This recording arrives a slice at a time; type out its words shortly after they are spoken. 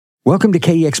Welcome to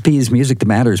KEXP's Music That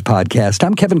Matters podcast.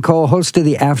 I'm Kevin Cole, host of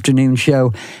the afternoon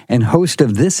show and host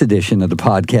of this edition of the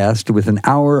podcast with an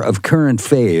hour of current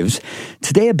faves.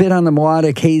 Today a bit on the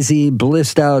melodic, hazy,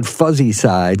 blissed out, fuzzy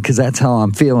side, because that's how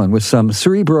I'm feeling, with some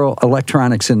cerebral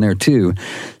electronics in there too.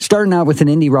 Starting out with an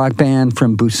indie rock band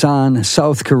from Busan,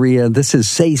 South Korea. This is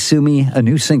Say Sumi, a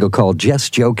new single called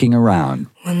Just Joking Around.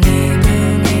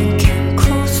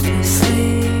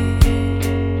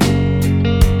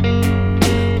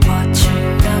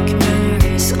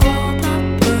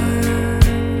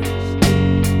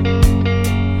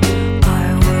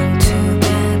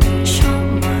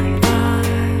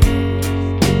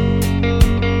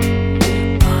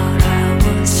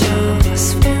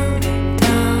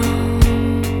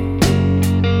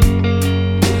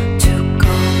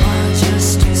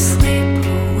 Just to sleep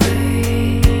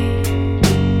away.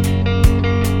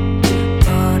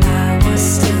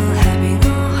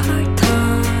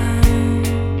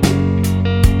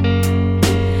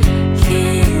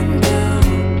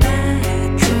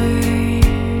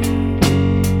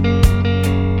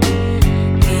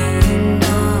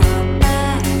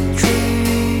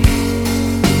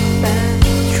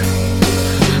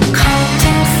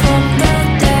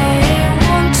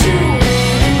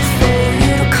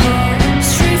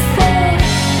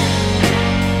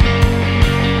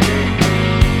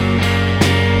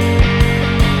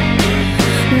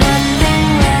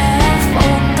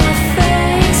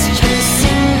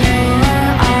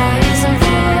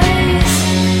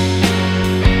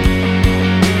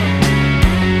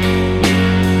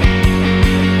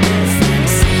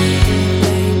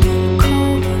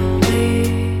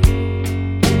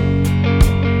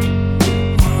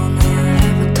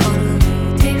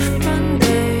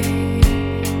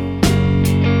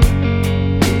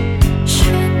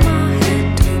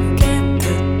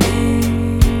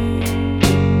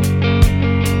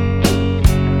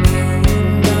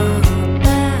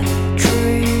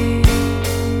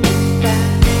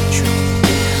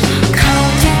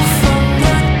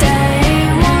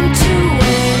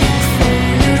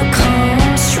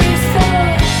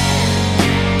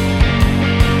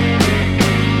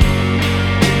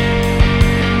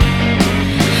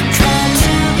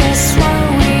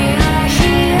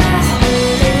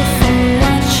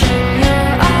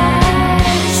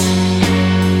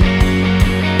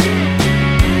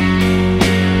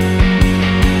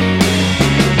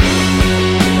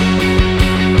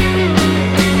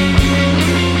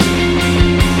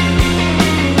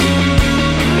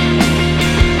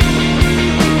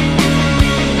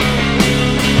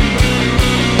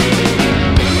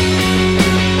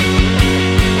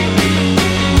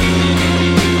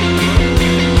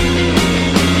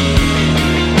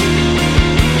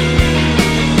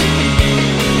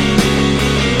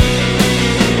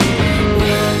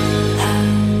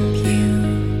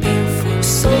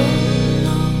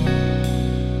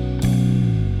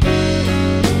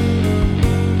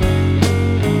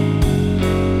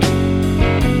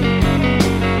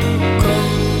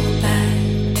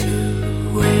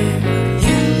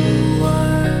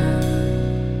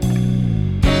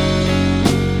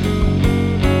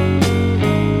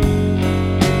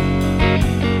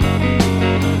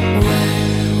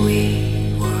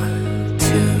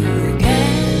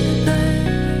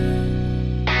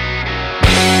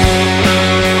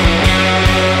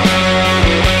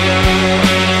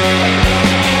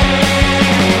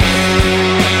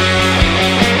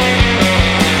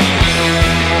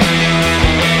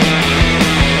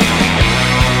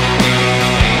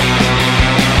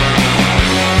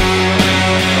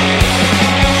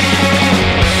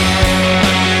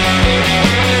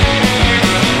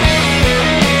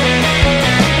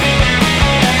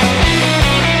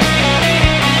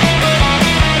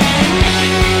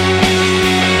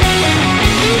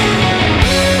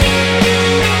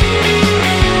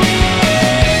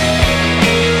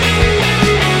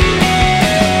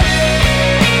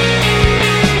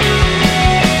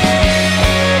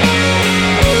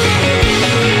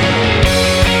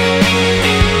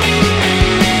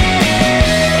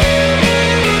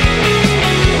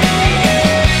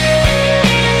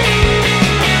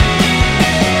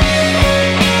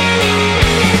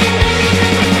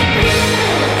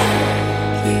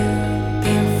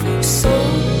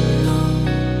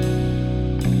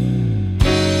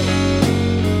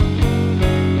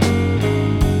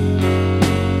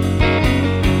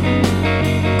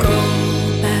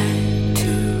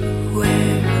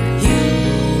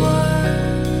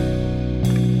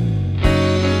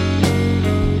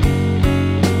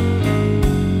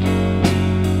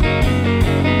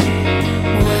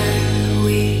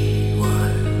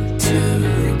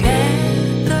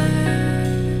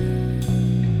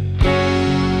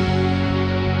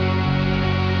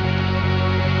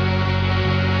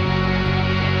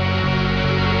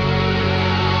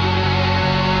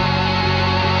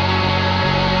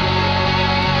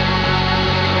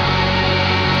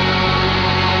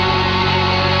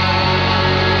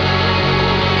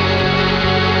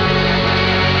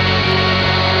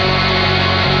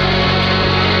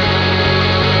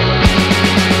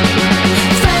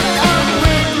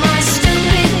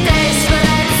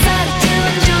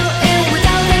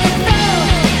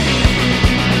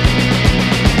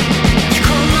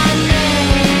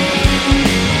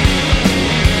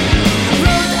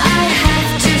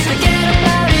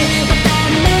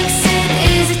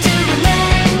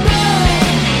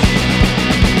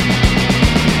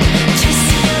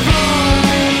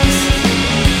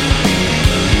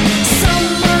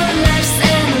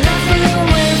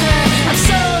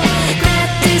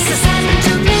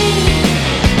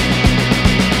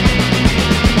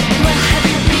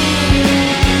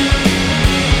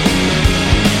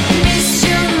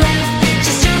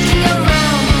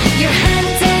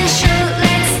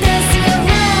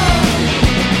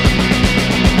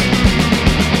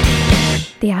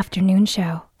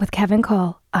 Show with Kevin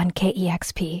Cole on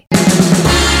KEXP.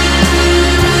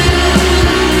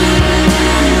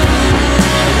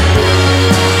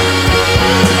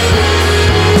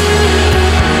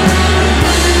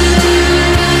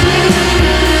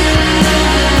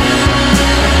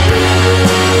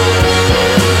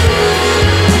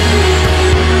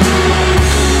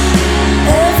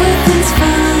 Everything's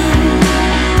fine,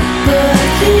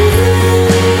 but you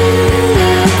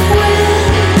look well.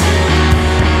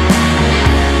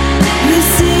 You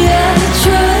see, I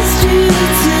trust you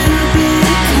too.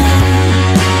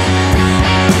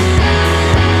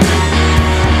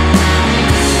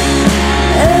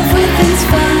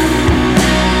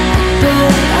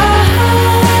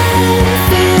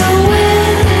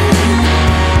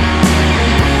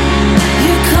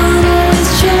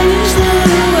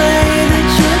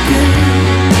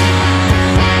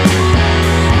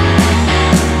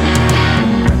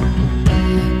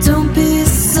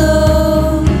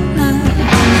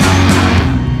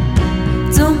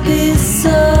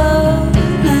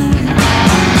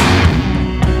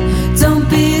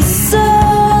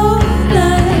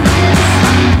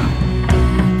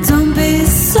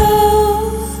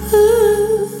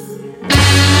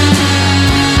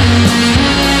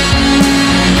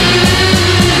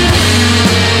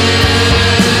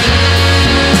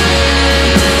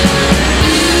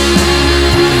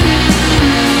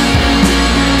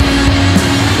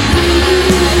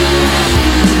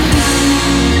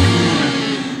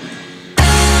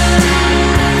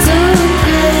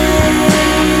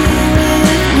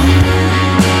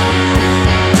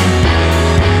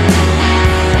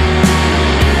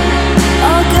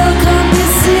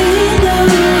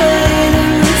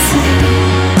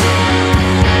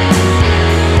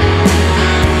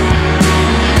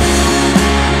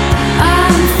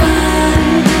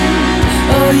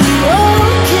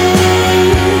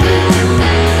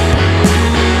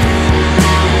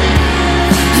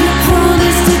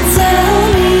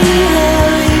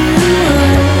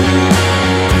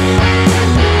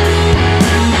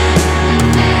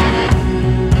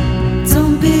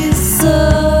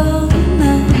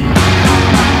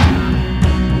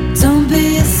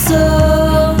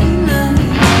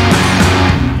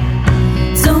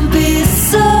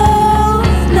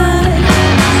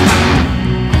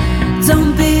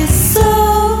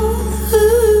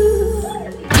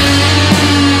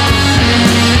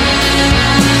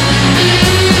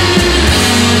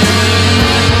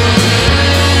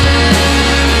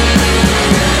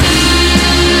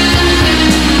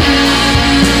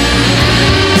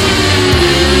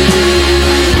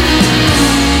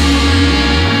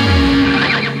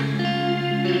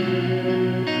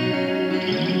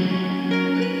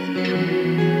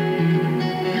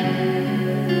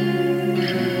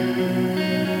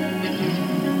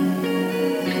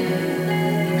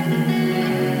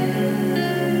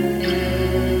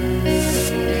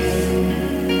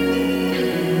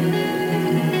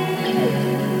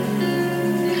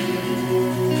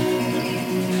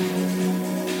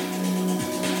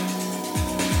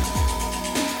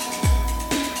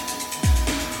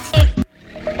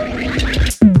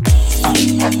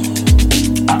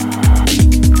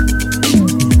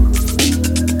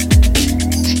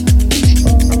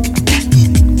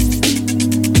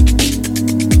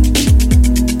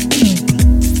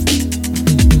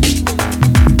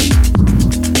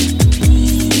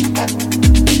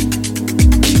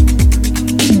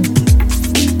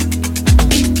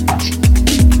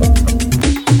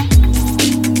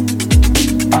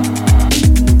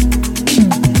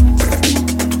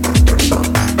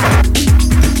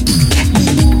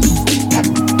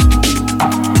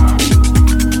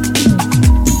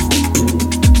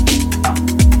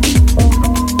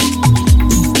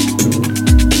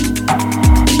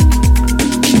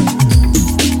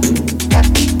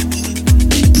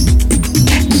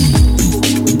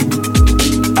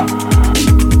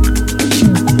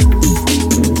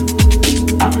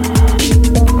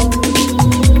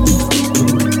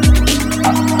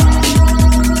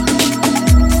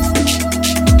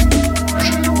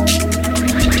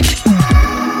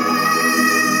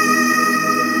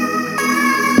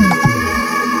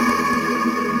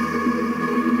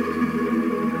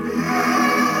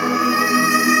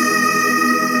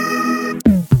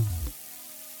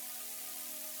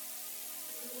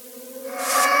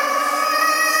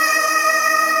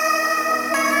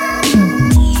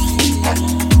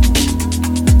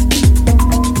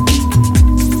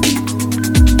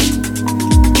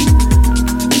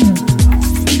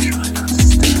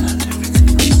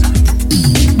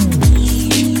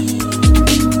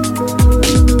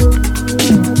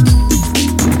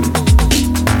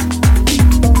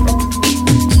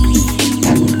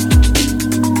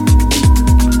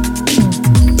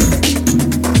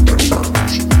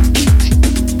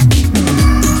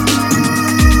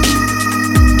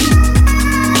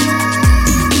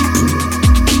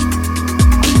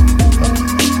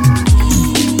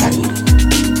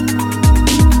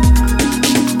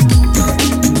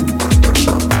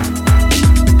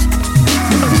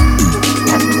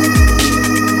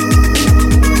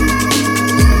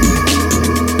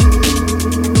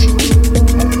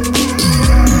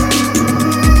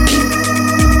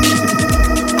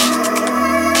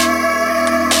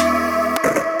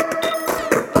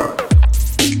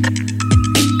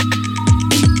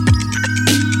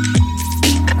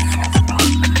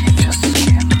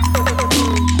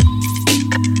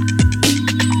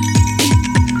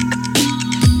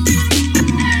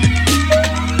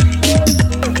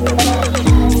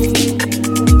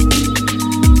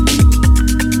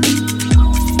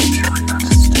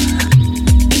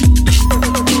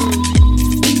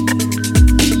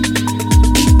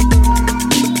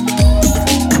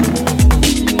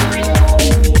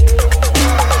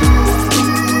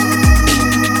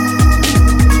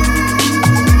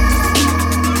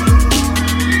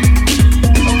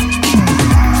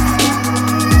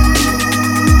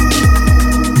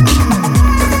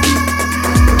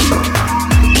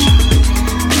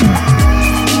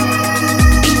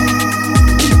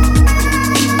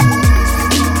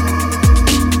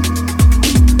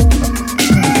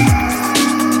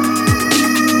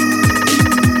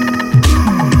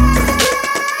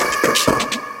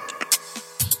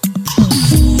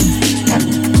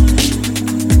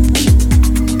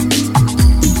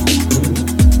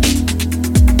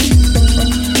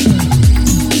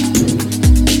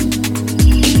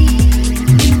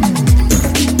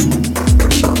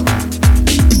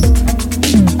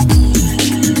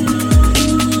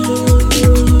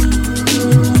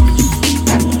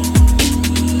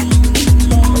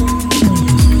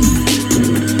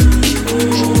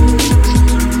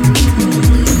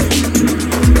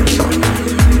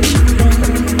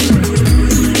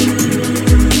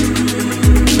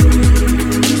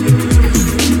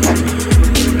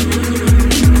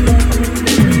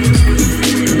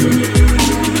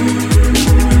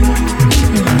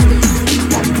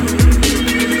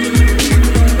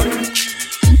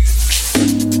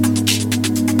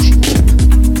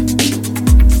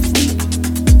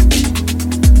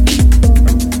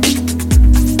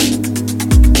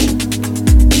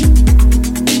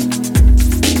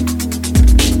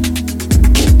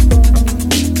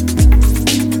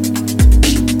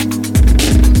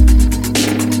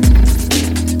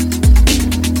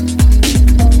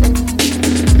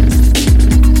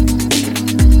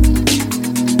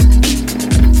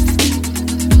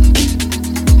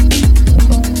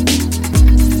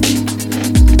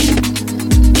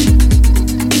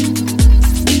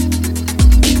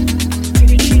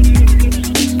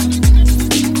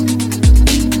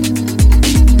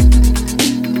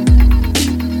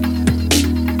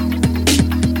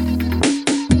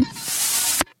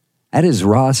 That is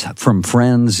Ross from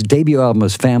Friends. Debut album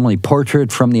was Family Portrait.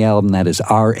 From the album, that is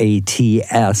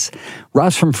R-A-T-S.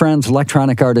 Ross from Friends,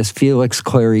 electronic artist Felix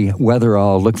Clary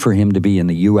Weatherall. Look for him to be in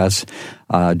the U.S.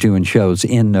 Doing shows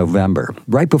in November.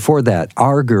 Right before that,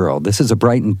 Our Girl. This is a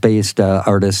Brighton-based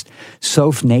artist,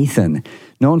 Soph Nathan,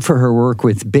 known for her work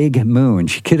with Big Moon.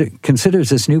 She considers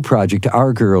this new project,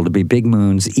 Our Girl, to be Big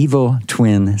Moon's evil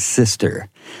twin sister.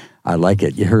 I like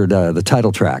it. You heard the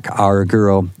title track, Our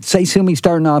Girl. Say Sumi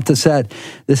starting off the set.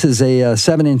 This is a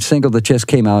 7-inch single that just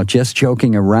came out, Just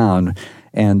Joking Around,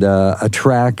 and a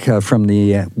track from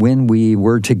the When We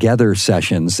Were Together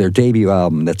sessions, their debut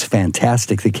album that's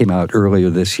fantastic that came out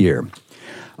earlier this year.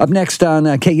 Up next on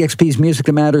KEXP's Music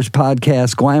That Matters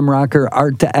podcast, glam rocker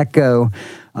Art to Echo.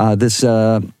 This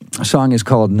song is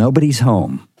called Nobody's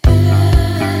Home.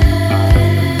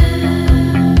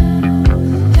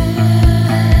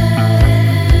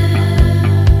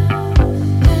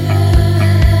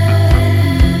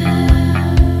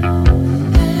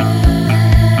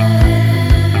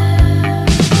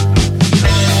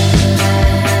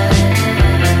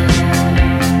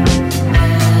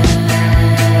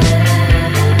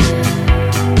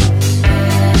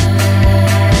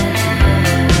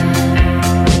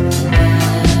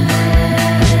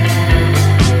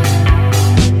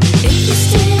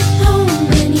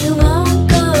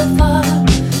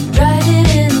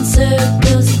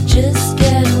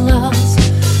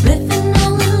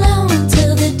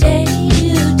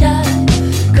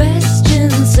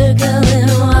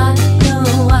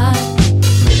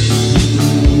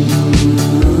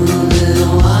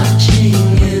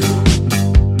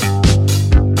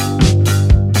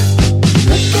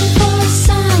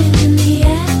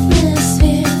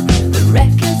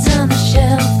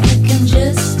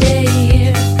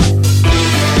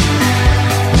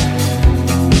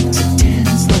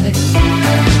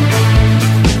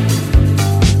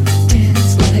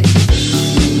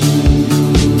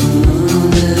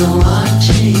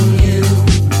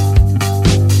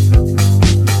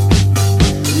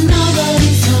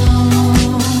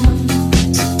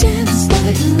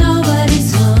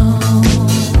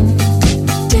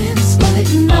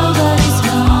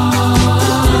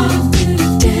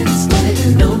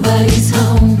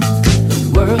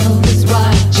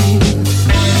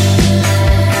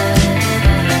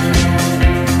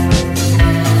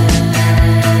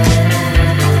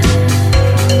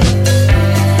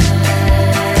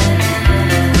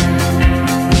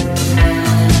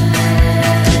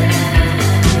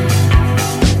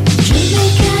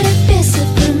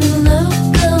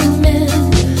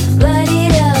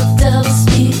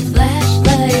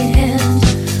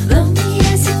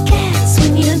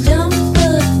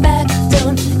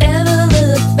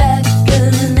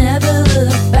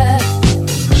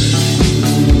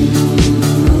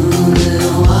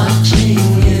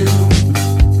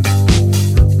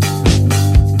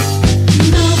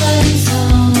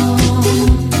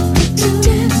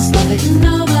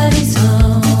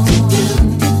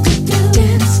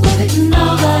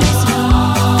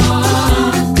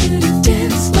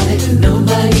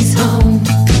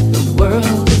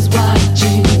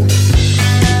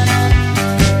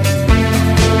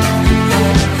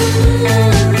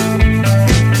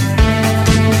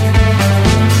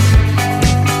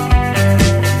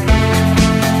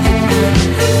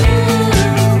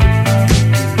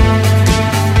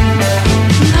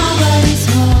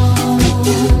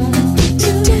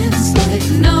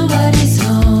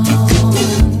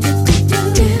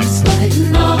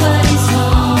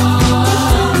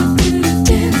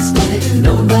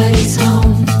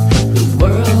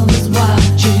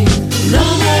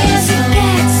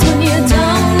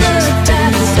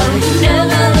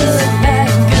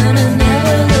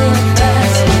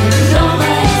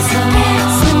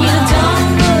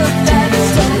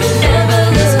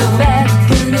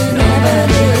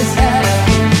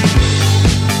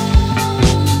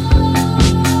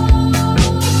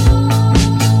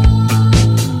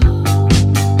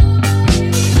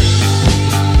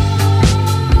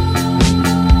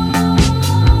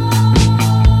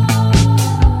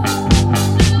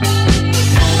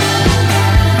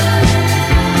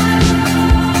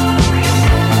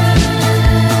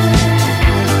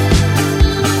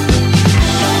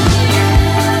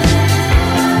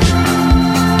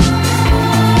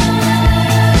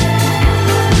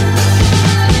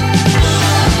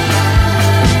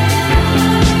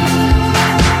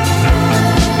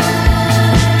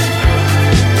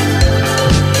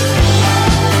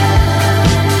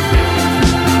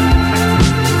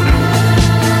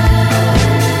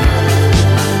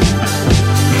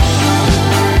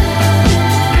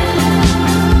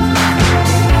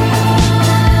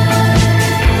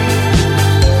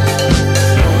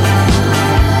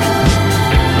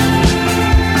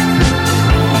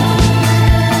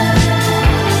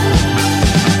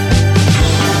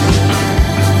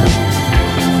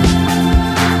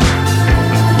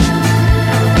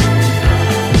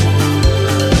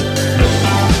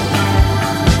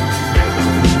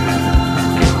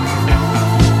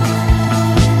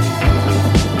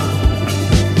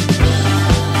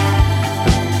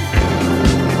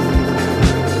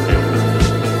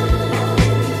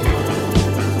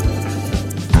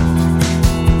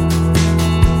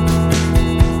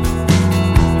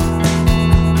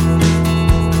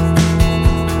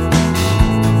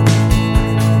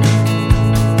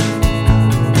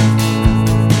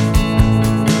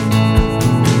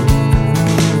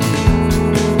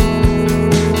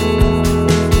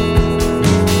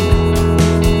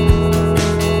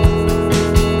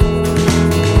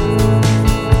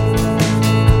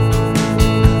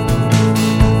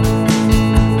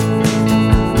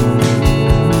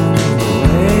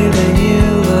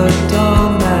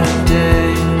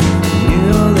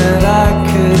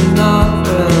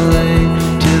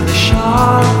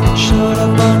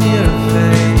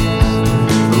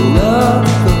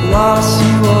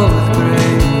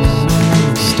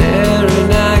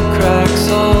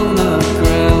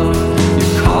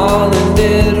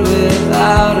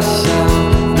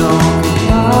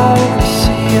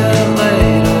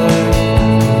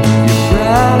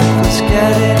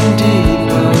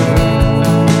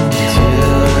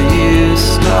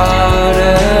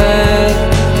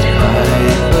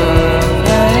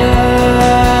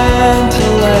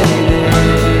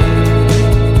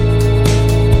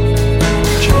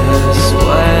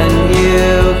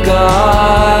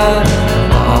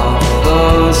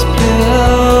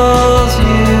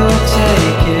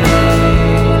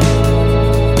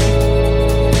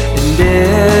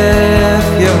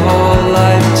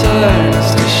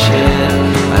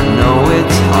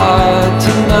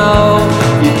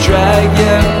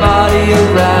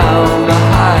 around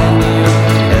behind you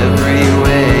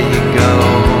everywhere you go.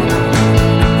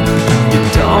 You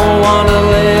don't wanna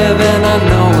live, and I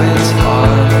know it's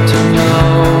hard to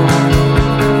know.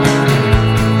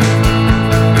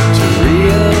 To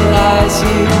realize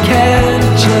you can't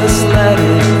just let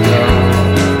it go.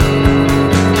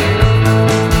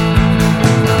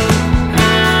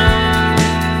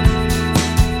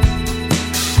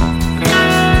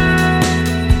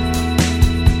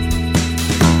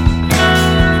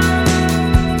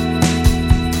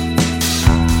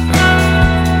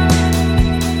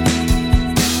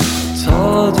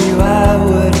 Told you I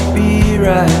would be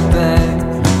right back.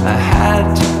 I had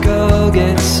to go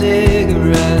get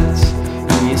cigarettes,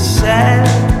 and you said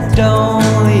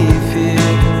don't leave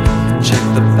here. Check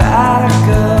the back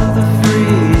of the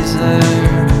freezer.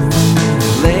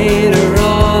 Later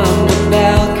on the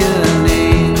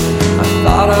balcony, I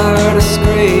thought I heard a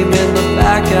scream in the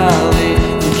back alley,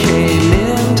 and came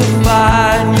in to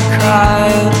find you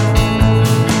crying.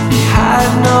 You had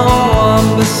no one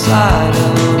beside him.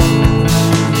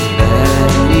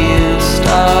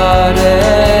 Started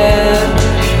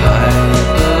hyperventilating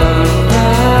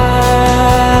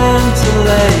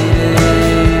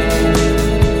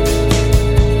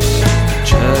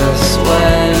just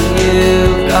when you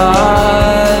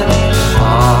got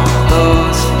all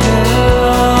those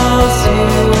pills you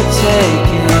were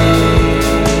taking.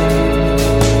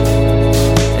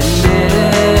 And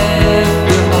if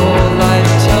your whole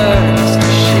life turns to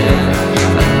shit,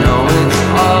 I know it's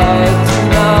hard to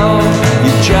know.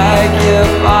 You drag your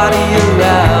body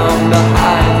around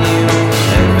behind you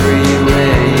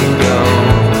everywhere you go.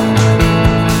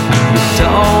 You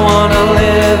don't wanna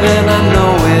live, and I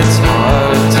know it's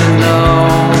hard to know.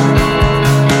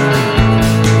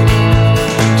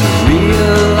 To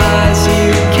realize you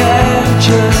can't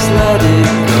just let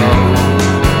it go.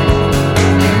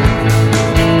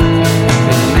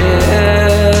 And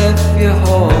if your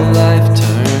whole life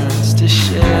turns to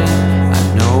shit, I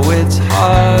know it's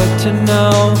hard to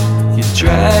know. You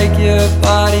drag your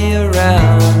body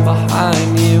around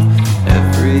behind you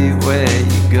everywhere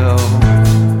you go.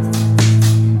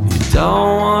 You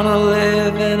don't wanna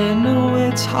live, and I know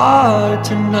it's hard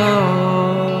to know.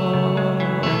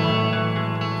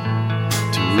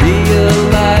 To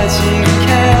realize you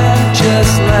can't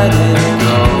just let it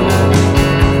go.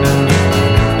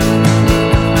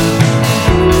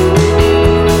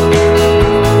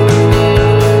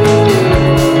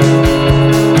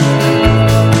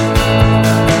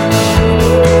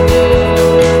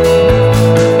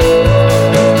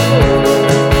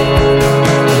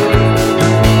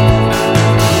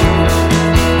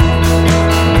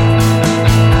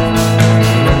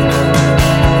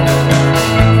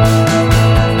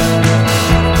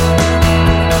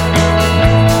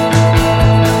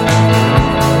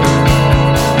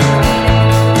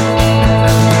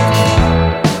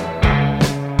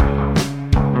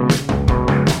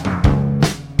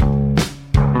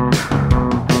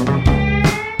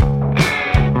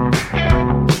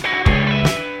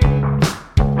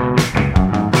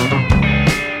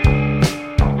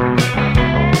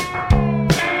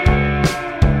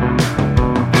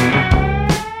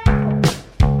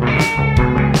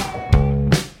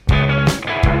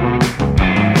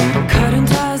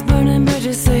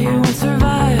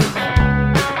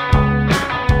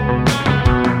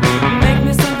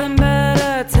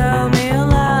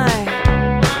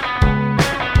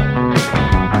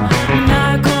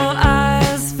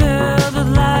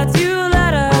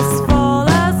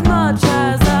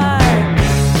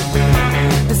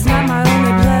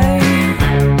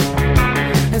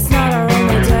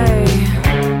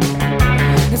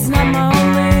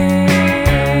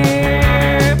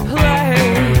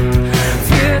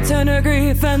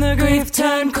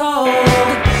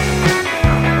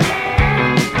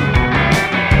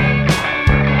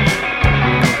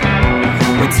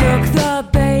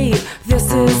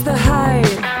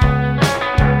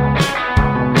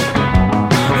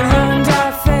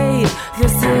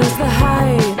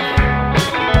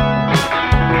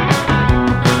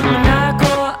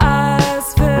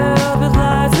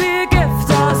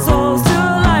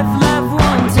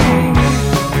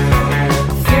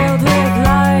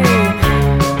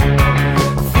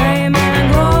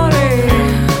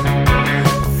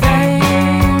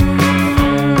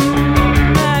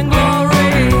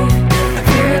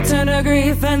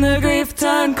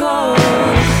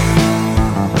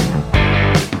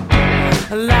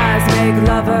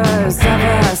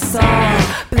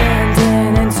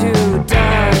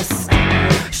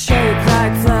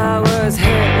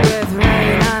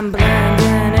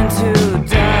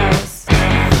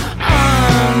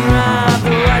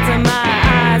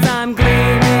 I'm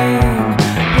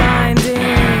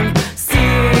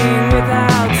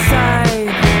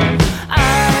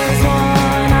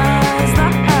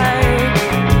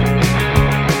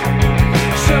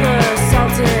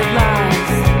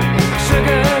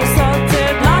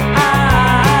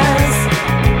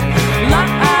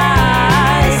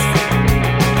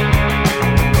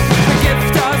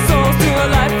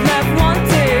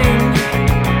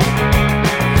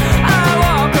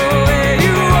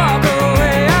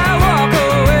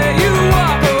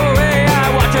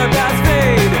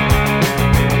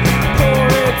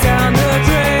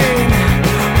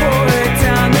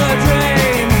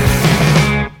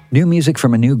music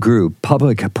from a new group,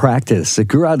 Public Practice, that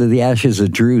grew out of the ashes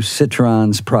of Drew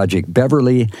Citron's Project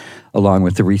Beverly, along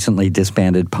with the recently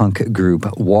disbanded punk group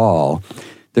Wall.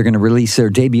 They're going to release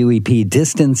their debut EP,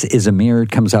 Distance is a Mirror.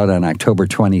 It comes out on October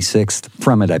 26th.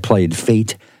 From it, I played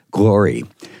Fate, Glory.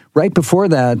 Right before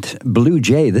that, Blue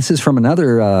Jay. This is from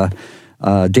another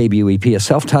debut EP, a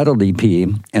self-titled EP,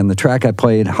 and the track I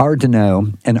played, Hard to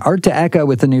Know, and Art to Echo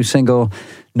with the new single,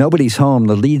 Nobody's Home,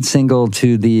 the lead single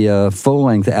to the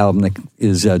full-length album that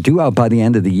is due out by the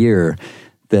end of the year,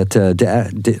 that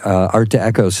Art to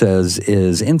Echo says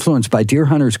is influenced by Deer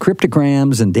Hunter's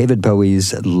Cryptograms and David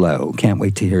Bowie's Low. Can't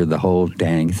wait to hear the whole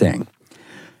dang thing.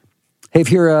 Hey, if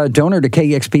you're a donor to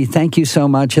KEXP, thank you so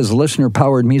much. As a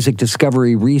listener-powered music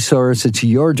discovery resource, it's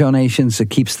your donations that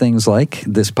keeps things like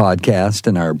this podcast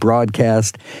and our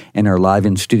broadcast and our live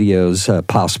in studios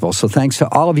possible. So thanks to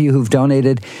all of you who've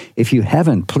donated. If you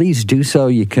haven't, please do so.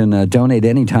 You can donate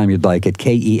anytime you'd like at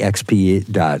kexp.org.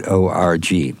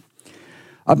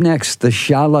 Up next, the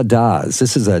Shaladas.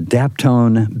 This is a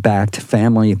Daptone-backed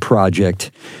family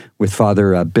project with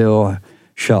Father Bill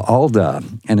Shaalda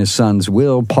and his sons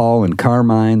Will, Paul, and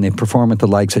Carmine. They perform with the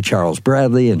likes of Charles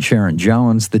Bradley and Sharon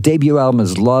Jones. The debut album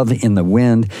is Love in the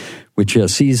Wind, which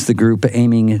sees the group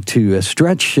aiming to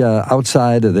stretch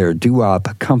outside of their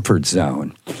doo-wop comfort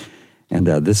zone. And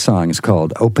this song is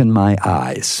called Open My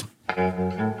Eyes.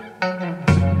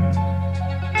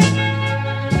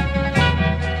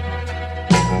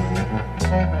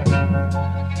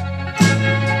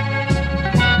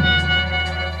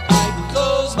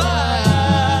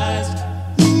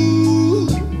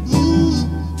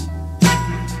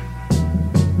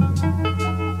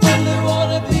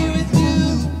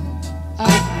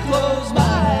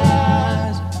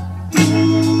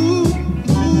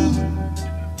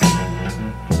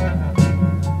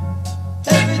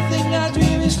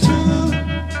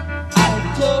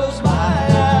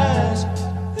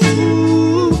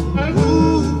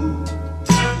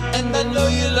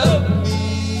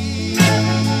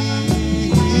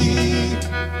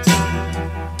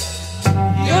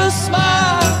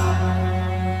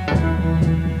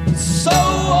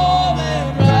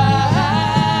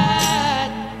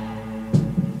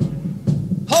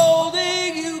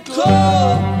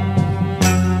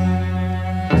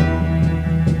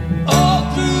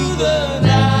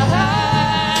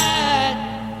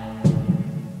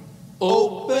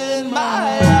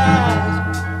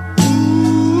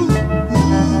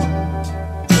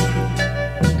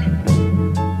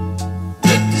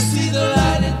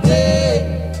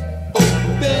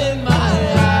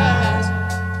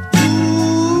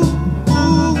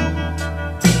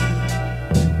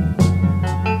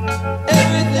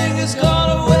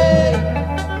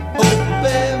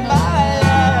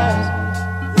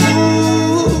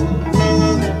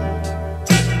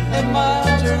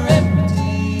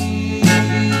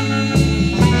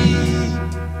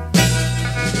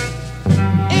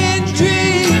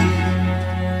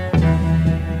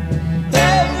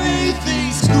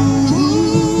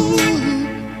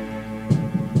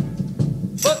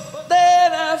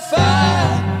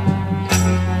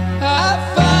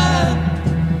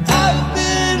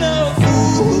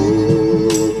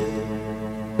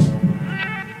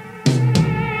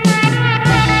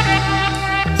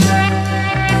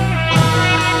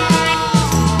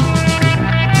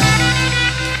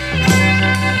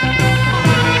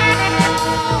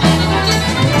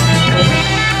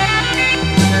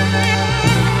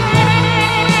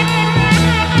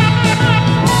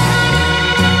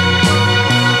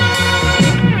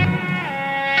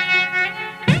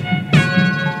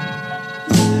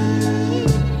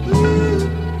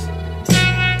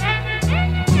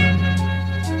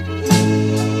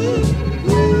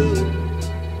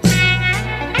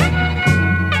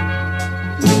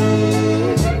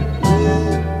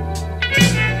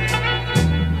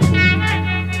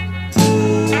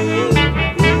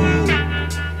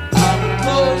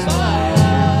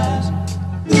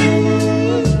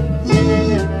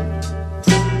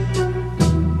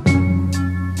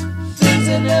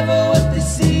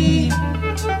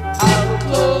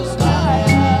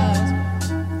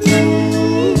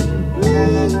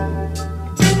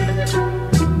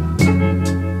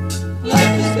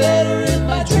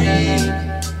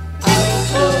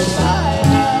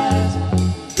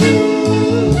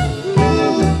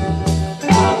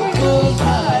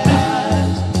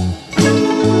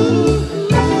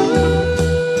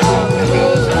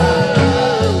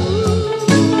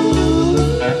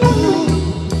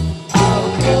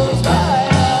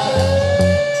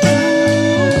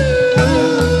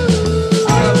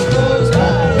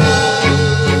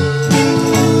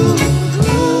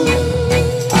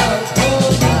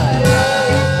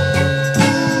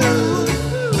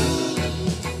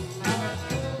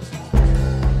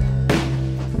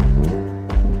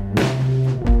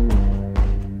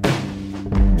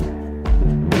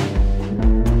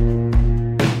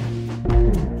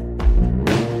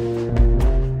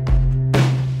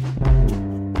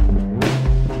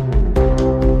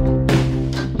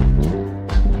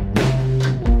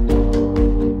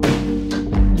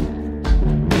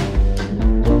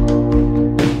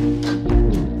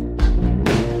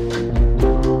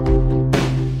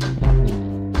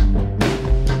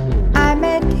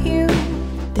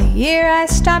 year I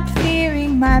stopped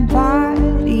fearing my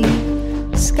body.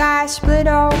 Sky split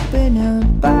open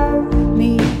above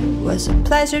me. It was a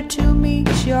pleasure to meet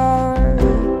your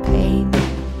pain.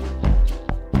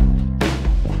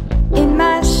 In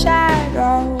my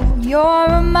shadow, you're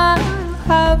a monk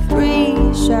of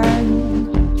reason.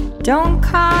 Don't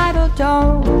coddle,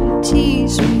 don't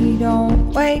tease me.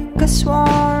 Don't wake a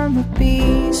swarm of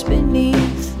bees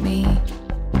beneath me.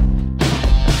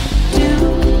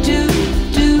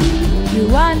 You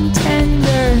want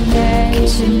tenderness,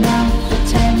 kissing out for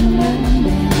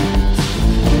tenderness,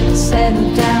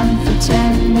 settle down for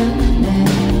tenderness.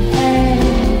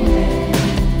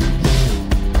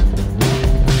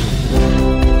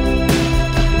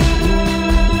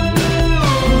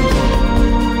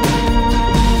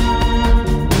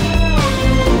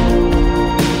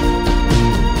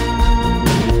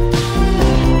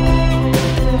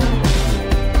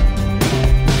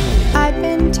 I've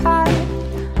been taught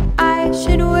I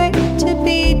should wait to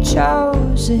be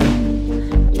chosen,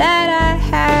 that I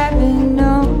haven't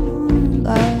known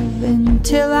love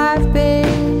until I've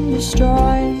been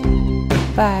destroyed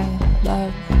by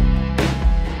love.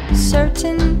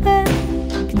 Certain men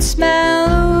can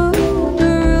smell the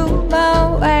room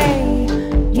away.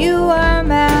 You are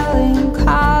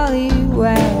melancholy,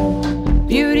 well,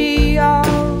 beauty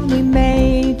only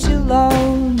made you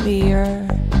lonelier.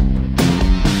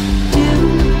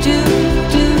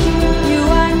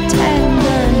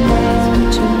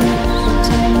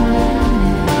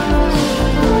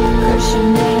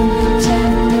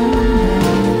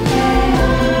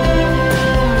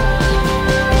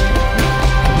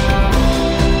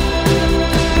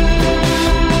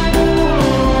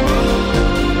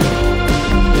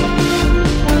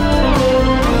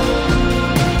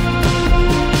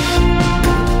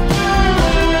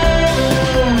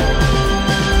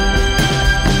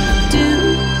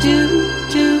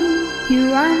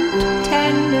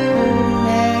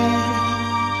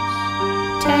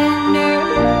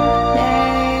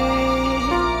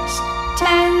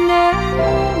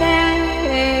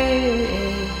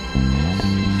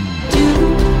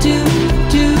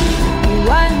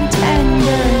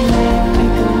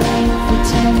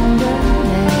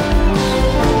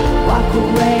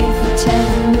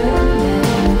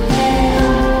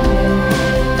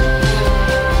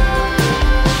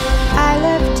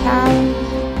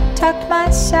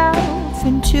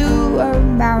 Into a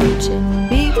mountain,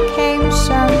 became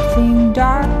something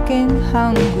dark and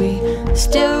hungry.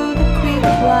 Still the creek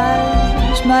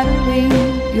was muttering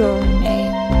your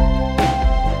name.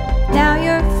 Now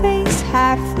your face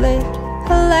half lit,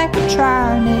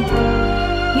 electronic.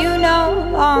 You no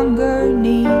longer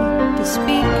need to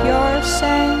speak your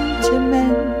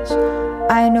sentiments.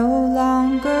 I no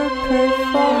longer pray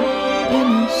for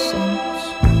innocence.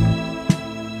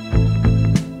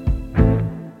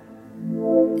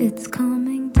 It's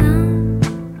coming down.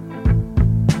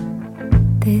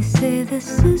 They say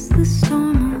this is the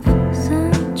storm of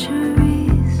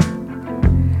centuries.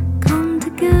 Come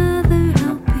together,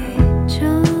 help each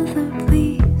other,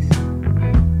 please.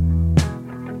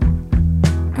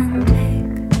 And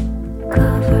take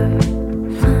cover,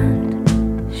 find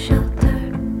shelter,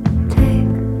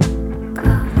 take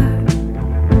cover.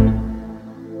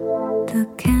 The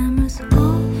camera's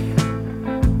off.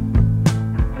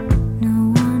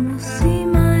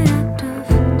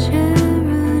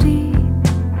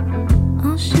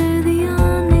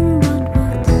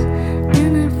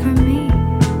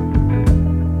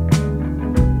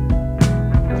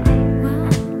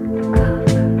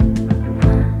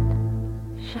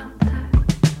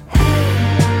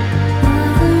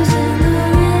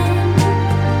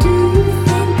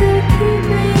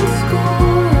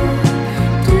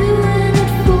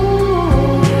 For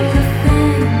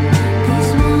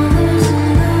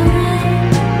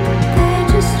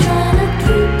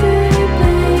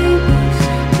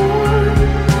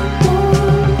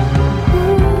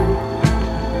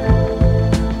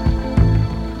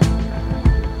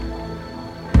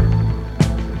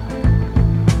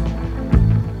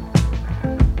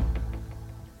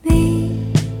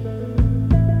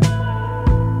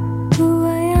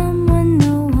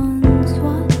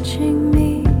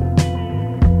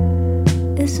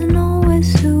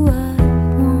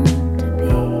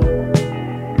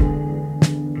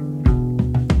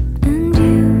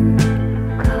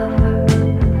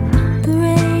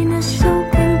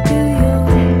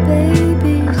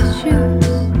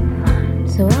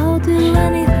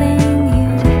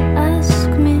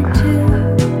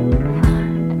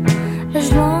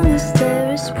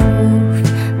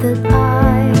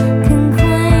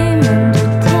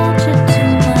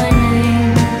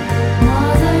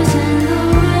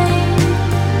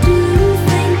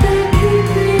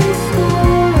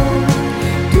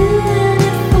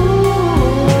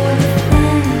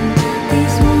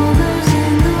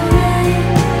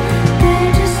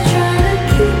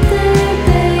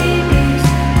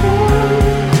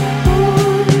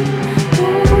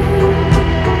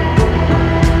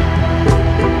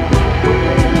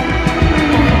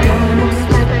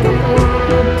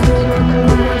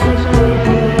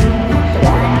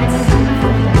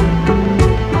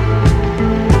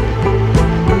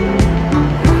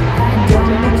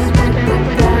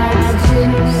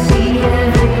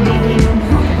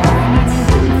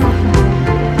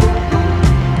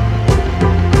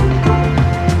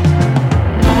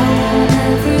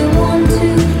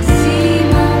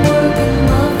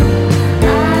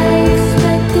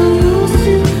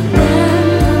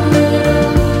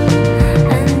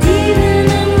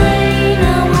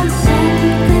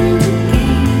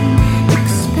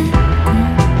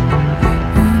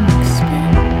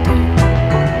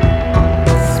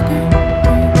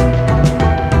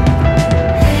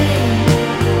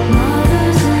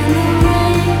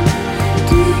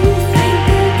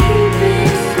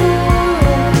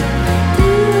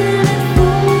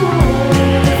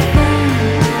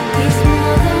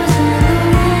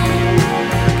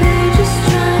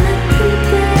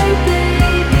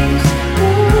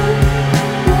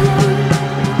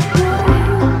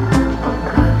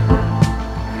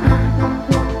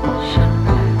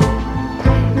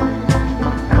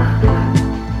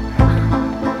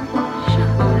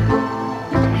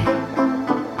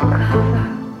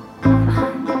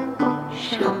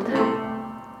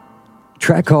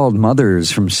Track called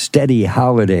Mothers from Steady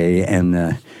Holiday,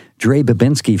 and Dre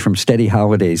Babinski from Steady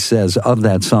Holiday says of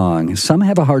that song, some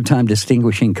have a hard time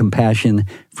distinguishing compassion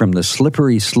from the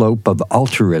slippery slope of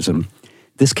altruism.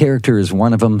 This character is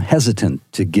one of them, hesitant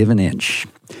to give an inch.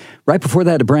 Right before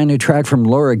that, a brand new track from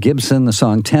Laura Gibson, the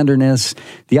song Tenderness.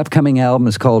 The upcoming album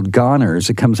is called Goners.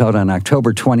 It comes out on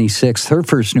October 26th, her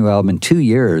first new album in 2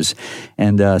 years.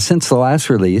 And since the last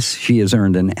release, she has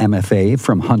earned an MFA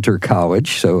from Hunter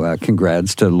College. So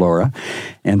congrats to Laura.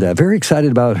 And very excited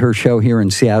about her show here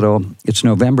in Seattle. It's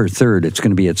November 3rd. It's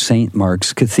going to be at St.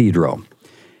 Mark's Cathedral.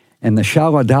 And the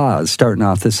Shaladas starting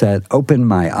off the set, Open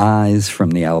My Eyes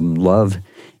from the album Love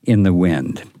in the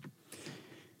Wind.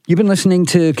 You've been listening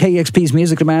to KEXP's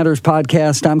Music That Matters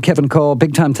podcast. I'm Kevin Cole.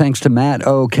 Big time thanks to Matt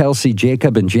O, Kelsey,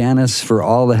 Jacob, and Janice for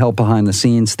all the help behind the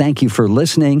scenes. Thank you for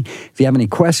listening. If you have any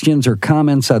questions or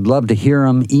comments, I'd love to hear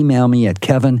them. Email me at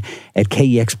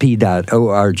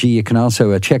kevin@kexp.org. You can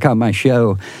also check out my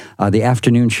show, the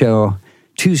afternoon show,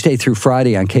 Tuesday through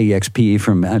Friday on KEXP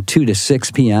from 2 to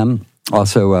 6 p.m.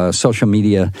 Also, social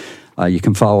media. You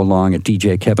can follow along at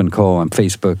DJ Kevin Cole on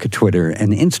Facebook, Twitter,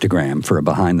 and Instagram for a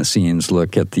behind-the-scenes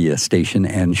look at the station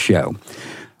and show.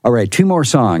 All right, 2 more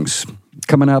songs.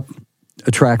 Coming up,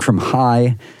 a track from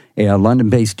High, a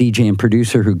London-based DJ and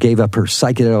producer who gave up her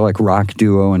psychedelic rock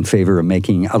duo in favor of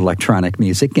making electronic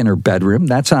music in her bedroom.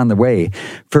 That's on the way.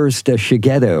 First,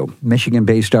 Shigeto,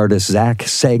 Michigan-based artist Zach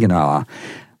Saginaw.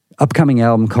 Upcoming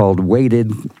album called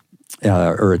Waited,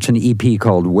 or it's an EP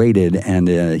called Waited, and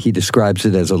he describes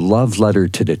it as a love letter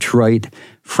to Detroit.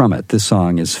 From it, this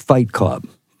song is Fight Club.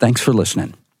 Thanks for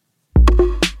listening.